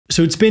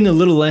So it's been a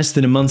little less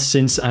than a month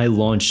since I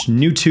launched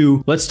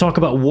Ep.2. Let's talk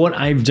about what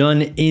I've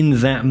done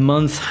in that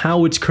month,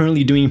 how it's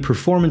currently doing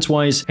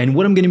performance-wise, and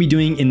what I'm going to be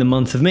doing in the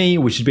month of May,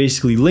 which is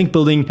basically link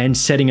building and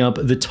setting up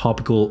the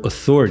Topical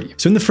Authority.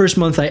 So in the first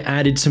month, I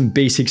added some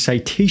basic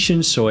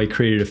citations. So I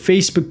created a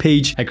Facebook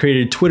page, I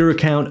created a Twitter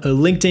account, a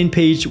LinkedIn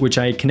page, which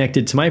I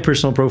connected to my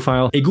personal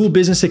profile, a Google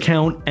Business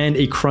account, and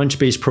a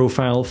Crunchbase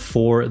profile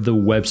for the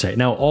website.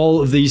 Now,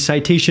 all of these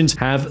citations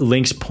have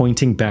links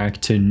pointing back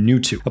to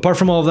Ep.2. Apart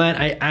from all of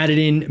that, I added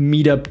in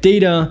meetup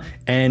data,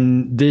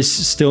 and this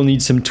still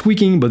needs some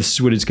tweaking, but this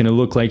is what it's going to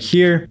look like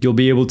here. You'll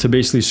be able to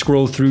basically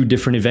scroll through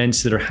different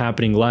events that are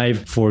happening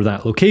live for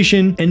that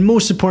location. And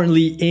most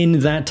importantly, in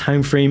that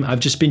time frame, I've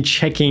just been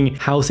checking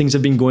how things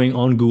have been going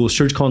on Google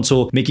Search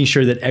Console, making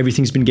sure that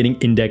everything's been getting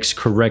indexed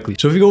correctly.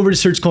 So if we go over to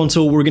Search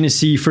Console, we're going to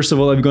see, first of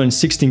all, I've gotten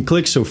 16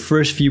 clicks, so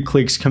first few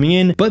clicks coming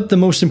in. But the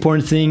most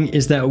important thing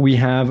is that we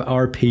have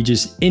our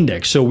pages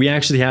indexed. So we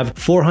actually have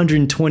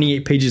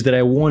 428 pages that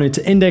I wanted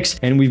to index,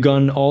 and we've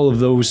gotten all of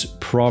those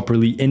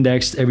properly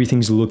indexed.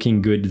 Everything's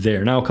looking good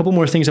there. Now, a couple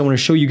more things I want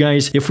to show you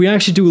guys. If we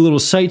actually do a little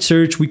site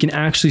search, we can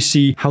actually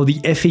see how the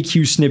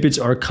FAQ snippets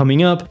are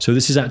coming up. So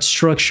this is that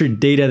structured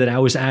data that I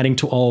was adding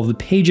to all of the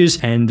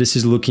pages, and this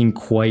is looking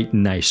quite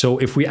nice. So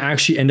if we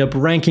actually end up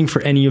ranking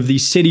for any of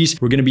these cities,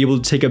 we're going to be able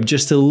to take up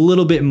just a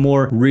little bit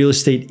more real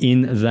estate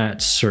in that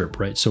SERP,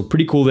 right? So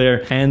pretty cool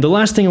there. And the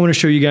last thing I want to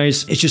show you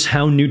guys is just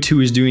how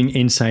Ep.2 is doing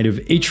inside of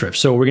AHREFS.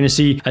 So we're going to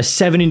see a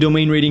 7 in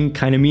domain rating,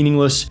 kind of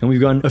meaningless. And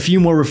we've gotten a few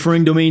more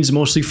referring domains,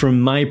 mostly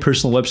from my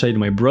personal website and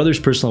my brother's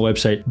personal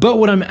website. But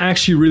what I'm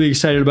actually really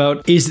excited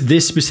about is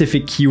this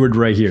specific keyword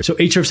right here. So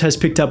AHREFS has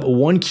picked up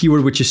one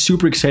keyword, which is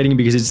super exciting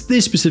because it's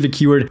this specific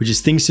keyword, which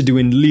is things to do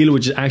in Lille,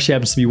 which actually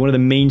happens to be one of the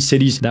main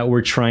cities that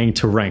we're trying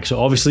to rank. So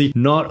obviously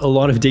not a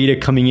lot of data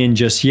coming in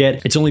just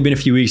yet. It's only been a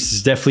few weeks. This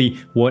is definitely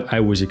what I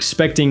was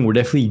expecting. We're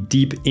definitely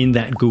deep in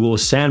that Google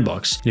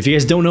sandbox. And if you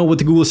guys don't know what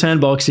the Google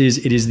sandbox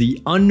is, it is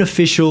the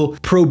unofficial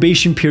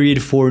probation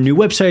period for new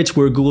websites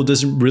where Google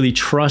doesn't really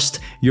trust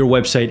your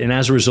website, and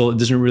as a result, it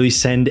doesn't really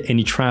send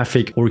any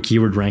traffic or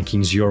keyword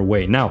rankings your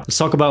way. Now, let's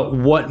talk about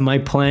what my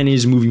plan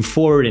is moving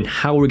forward and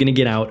how we're going to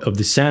get out of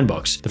the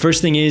sandbox. The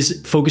first thing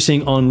is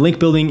focusing on link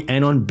building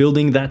and on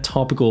building that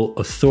topical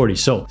authority.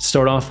 So let's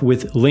start off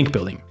with link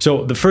building.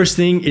 So the first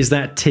thing is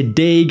that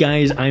today,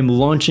 guys, I'm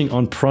launching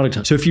on Product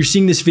Hunt. So if you're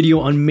seeing this video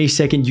on May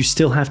 2nd, you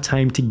still have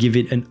time to give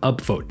it an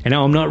upvote. And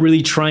now I'm not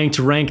really trying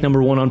to rank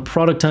 #1 on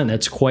Product Hunt.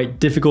 That's quite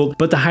difficult,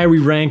 but the higher we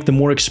rank, the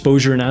more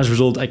exposure, and as a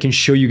result, I can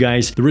show you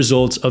guys the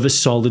results of a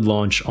solid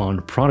launch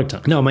on Product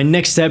Hunt. Now, my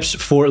next steps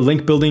for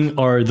link building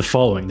are the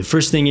following. The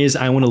first thing is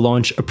I want to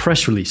launch a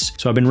press release.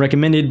 So I've been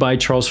recommended by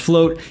Charles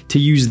Float to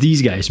use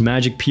these guys,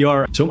 Magic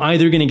PR. So I'm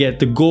either going to get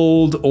the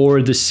gold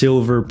or the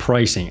silver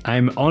pricing.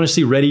 I'm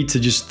honestly ready to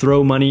just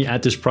throw money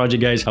at this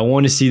project, guys. I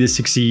want to see this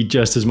succeed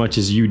just as much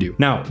as you do.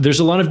 Now, there's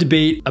a lot of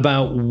debate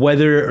about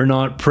whether or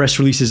not press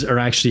releases are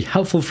actually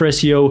helpful for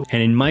SEO.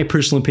 And in my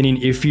personal opinion,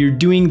 if you're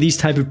doing these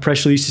type of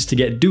press releases to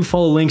get do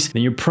follow links,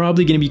 then you're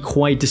probably going to be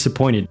quite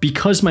disappointed.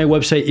 Because my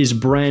website is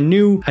brand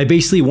new, I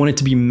basically want it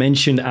to be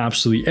mentioned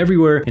absolutely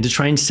everywhere and to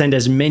try and send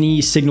as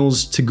many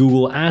signals to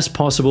Google as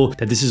possible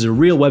that this is a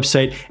real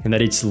website and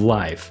that it's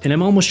live. And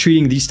I'm almost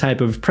treating these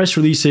type of press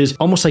releases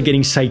almost like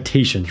getting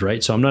citations,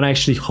 right? So I'm not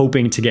actually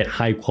hoping to get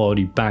high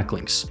quality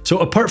backlinks. So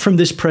apart from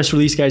this press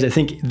release, guys, I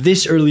think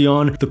this early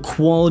on, the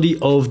quality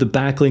of the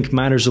backlink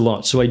matters a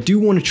lot. So I do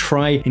want to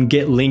try and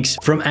get links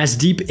from as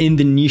deep in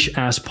the niche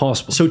as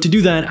possible. So to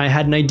do that, I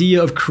had an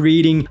idea of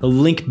creating a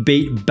link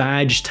bait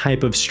badge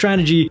type of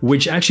strategy,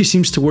 which actually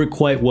seems to work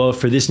quite well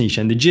for this niche.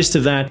 And the gist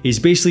of that is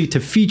basically to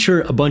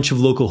feature a bunch of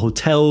local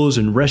hotels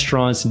and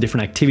restaurants and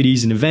different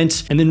activities and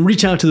events, and then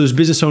reach out to those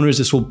business owners.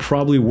 This will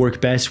probably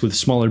work best with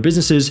smaller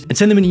businesses, and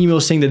send them an email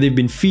saying that they've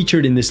been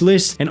featured in this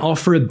list and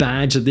offer a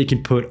badge that they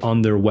can put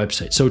on their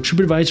website. So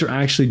TripAdvisor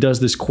actually does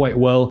this quite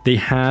well. They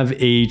have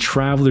a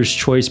traveler's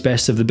choice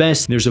best of the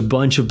best. There's a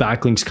bunch of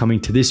backlinks coming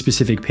to this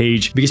specific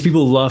page because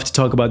people love to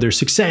talk about their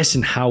success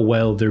and how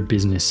well their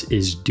business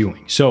is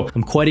doing. So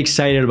I'm quite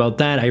excited about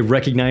that. I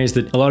recognize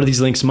that a lot of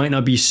these links might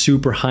not be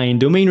super high in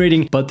domain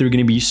rating, but they're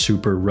going to be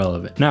super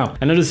relevant. Now,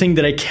 another thing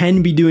that I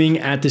can be doing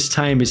at this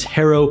time is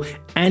Hero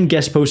and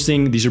guest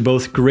posting. These are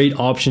both great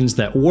options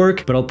that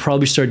work, but I'll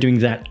probably start doing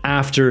that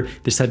after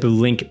this type of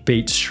link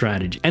bait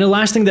strategy. And the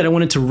last thing that I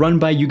wanted to run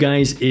by you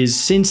guys is,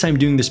 since I'm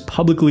doing this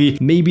publicly,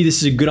 maybe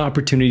this is a good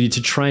opportunity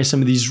to try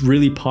some of these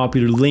really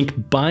popular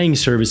link buying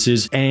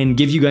services and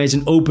give you guys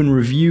an open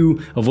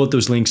review of what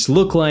those links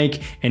look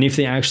like and if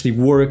they actually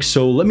work.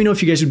 So let me know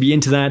if you guys would be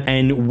into that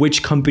and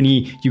which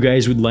company you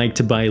guys would like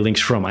to buy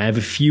links from. I have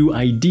a few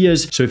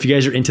ideas, so if you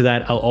guys are into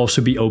that, I'll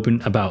also be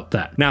open about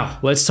that. Now,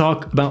 let's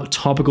talk about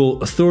Topical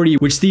authority,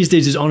 which these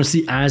days is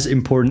honestly as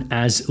important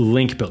as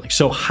link building.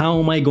 So how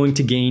am I going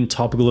to gain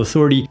topical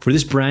authority for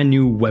this brand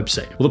new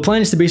website? Well, the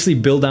plan is to basically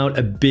build out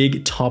a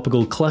big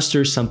topical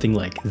cluster, something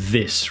like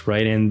this,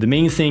 right? And the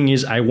main thing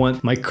is I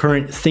want my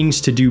current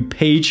things to do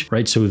page,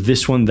 right? So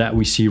this one that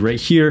we see right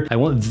here, I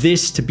want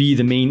this to be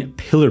the main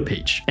pillar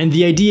page. And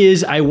the idea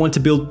is I want to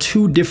build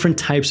two different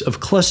types of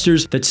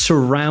clusters that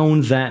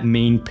surround that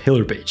main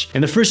pillar page.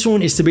 And the first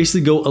one is to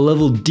basically go a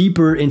level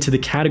deeper into the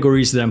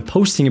categories that I'm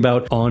posting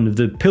about on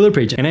the pillar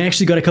page. And I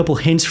actually got a couple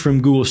hints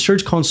from Google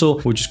Search Console,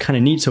 which is kind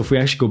of neat. So if we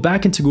actually go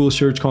back into Google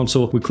Search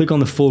Console, we click on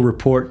the full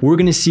report, we're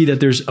going to see that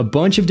there's a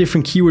bunch of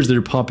different keywords that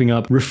are popping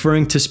up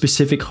referring to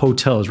specific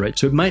hotels, right?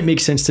 So it might make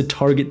sense to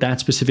target that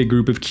specific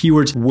group of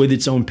keywords with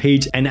its own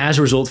page and as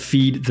a result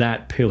feed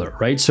that pillar,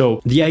 right?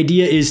 So the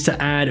idea is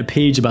to add a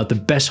page about the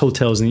best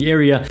hotels in the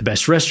area, the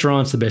best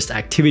restaurants, the best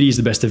activities,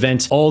 the best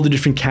events, all the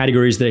different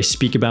categories that I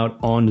speak about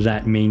on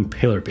that main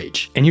pillar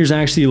page. And here's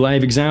actually a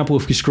live example.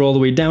 If we scroll all the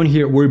way down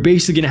here, we're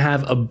basically going to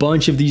have a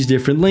bunch of these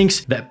different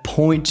links that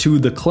point to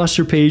the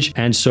cluster page.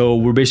 And so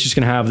we're basically just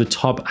going to have the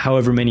top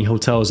however many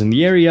hotels in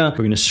the area. We're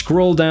going to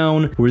scroll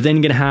down. We're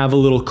then going to have a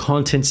little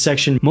content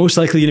section, most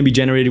likely going to be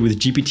generated with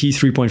GPT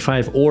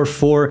 3.5 or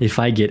 4 if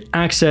I get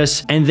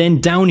access. And then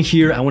down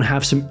here, I want to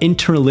have some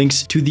internal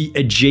links to the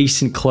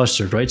adjacent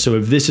clusters, right? So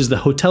if this is the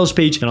hotels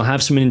page, then I'll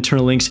have some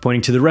internal links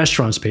pointing to the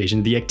restaurants page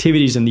and the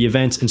activities and the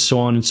events and so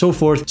on and so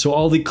forth. So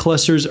all the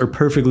clusters are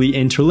perfectly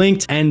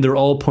interlinked and they're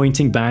all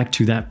pointing back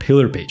to that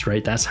pillar page,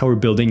 right? That's how we're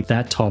building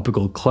that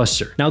topical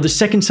cluster. Now, the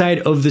second side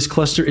of this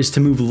cluster is to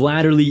move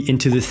laterally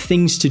into the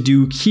things to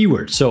do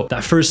keyword. So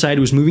that first side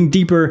was moving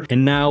deeper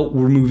and now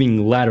we're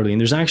moving laterally. And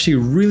there's actually a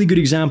really good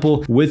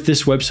example with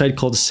this website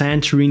called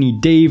Santorini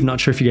Dave. Not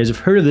sure if you guys have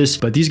heard of this,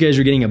 but these guys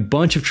are getting a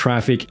bunch of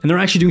traffic and they're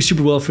actually doing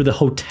super well for the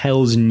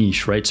hotels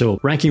niche, right? So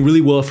ranking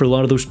really well for a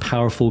lot of those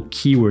powerful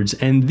keywords.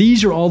 And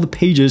these are all the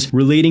pages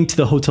relating to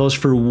the hotels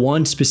for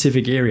one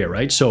specific area,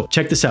 right? So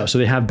check this out. So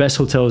they have best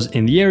hotels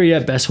in the area,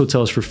 best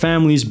hotels for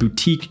families,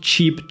 boutique,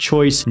 cheap,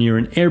 choice, near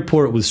an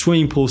airport with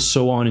swimming pools,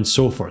 so on and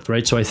so forth,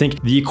 right? So I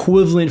think the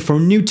equivalent for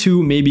new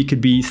to maybe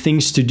could be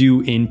things to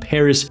do in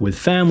Paris with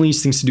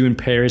families, things to do in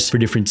Paris for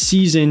different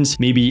seasons,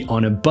 maybe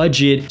on a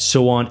budget,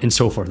 so on and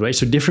so forth, right?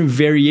 So different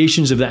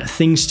variations of that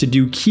things to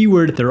do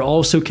keyword that are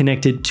also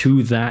connected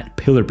to that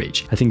pillar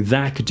page. I think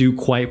that could do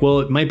quite well.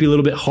 It might be a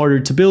little bit harder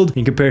to build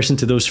in comparison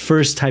to those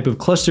first type of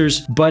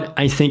clusters, but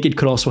I think it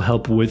could also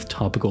help with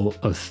topical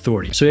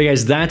authority. So yeah,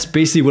 guys, that's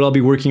basically what I'll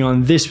be working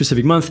on this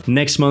specific month.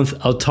 Next month,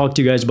 I'll talk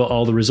to you guys about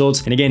all the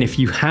results. And again, if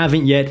you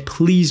haven't yet,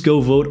 please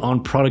go vote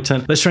on Product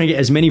Hunt. Let's try and get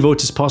as many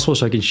votes as possible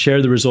so I can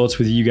share the results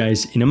with you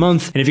guys in a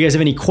month. And if you guys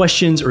have any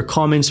questions or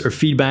comments or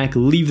feedback,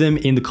 leave them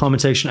in the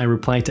comment section. I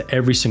reply to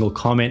every single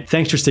comment.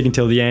 Thanks for sticking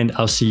till the end.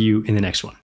 I'll see you in the next one.